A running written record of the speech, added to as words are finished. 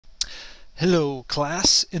Hello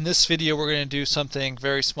class. In this video we're going to do something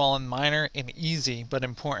very small and minor and easy but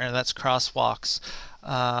important, and that's crosswalks.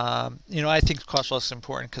 I think crosswalks is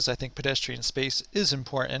important because I think pedestrian space is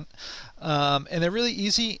important. And they're really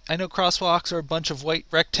easy. I know crosswalks are a bunch of white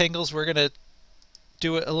rectangles. We're going to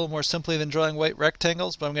do it a little more simply than drawing white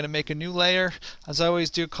rectangles, but I'm going to make a new layer. As I always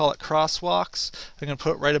do, call it crosswalks. I'm going to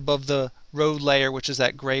put it right above the road layer, which is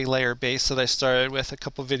that gray layer base that I started with a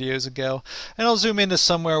couple videos ago. And I'll zoom into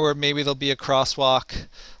somewhere where maybe there'll be a crosswalk,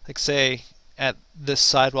 like say at this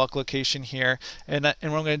sidewalk location here. And what I'm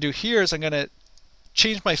going to do here is I'm going to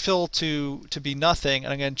change my fill to be nothing,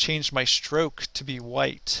 and I'm going to change my stroke to be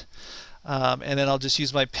white. And then I'll just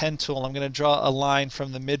use my pen tool. I'm going to draw a line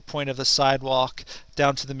from the midpoint of the sidewalk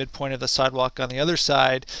down to the midpoint of the sidewalk on the other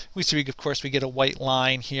side. We see, of course, we get a white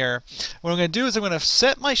line here. What I'm going to do is I'm going to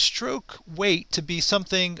set my stroke weight to be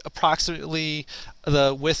something approximately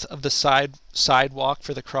the width of the sidewalk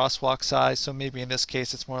for the crosswalk size. So maybe in this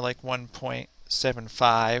case it's more like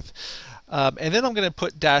 1.75. And then I'm going to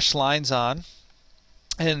put dashed lines on.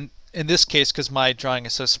 And in this case, because my drawing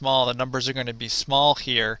is so small, the numbers are going to be small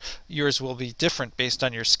here. Yours will be different based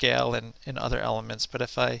on your scale and other elements. But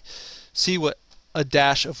if I see what a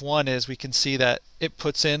dash of 1 is, we can see that it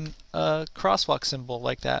puts in a crosswalk symbol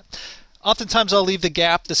like that. Oftentimes I'll leave the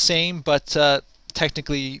gap the same, but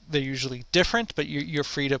technically they're usually different, but you're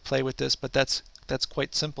free to play with this. But that's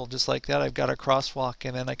quite simple. Just like that, I've got a crosswalk,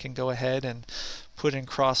 and then I can go ahead and put in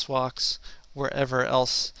crosswalks wherever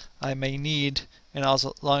else I may need. And as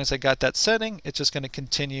long as I got that setting, it's just going to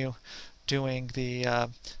continue doing the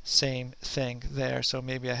same thing there. So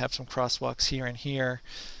maybe I have some crosswalks here and here.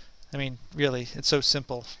 I mean, really, it's so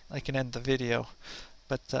simple. I can end the video.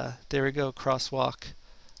 But there we go, crosswalk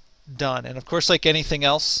done. And of course, like anything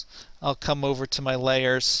else, I'll come over to my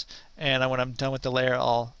layers, and when I'm done with the layer,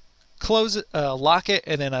 I'll close it, lock it,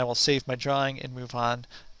 and then I will save my drawing and move on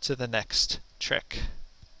to the next trick.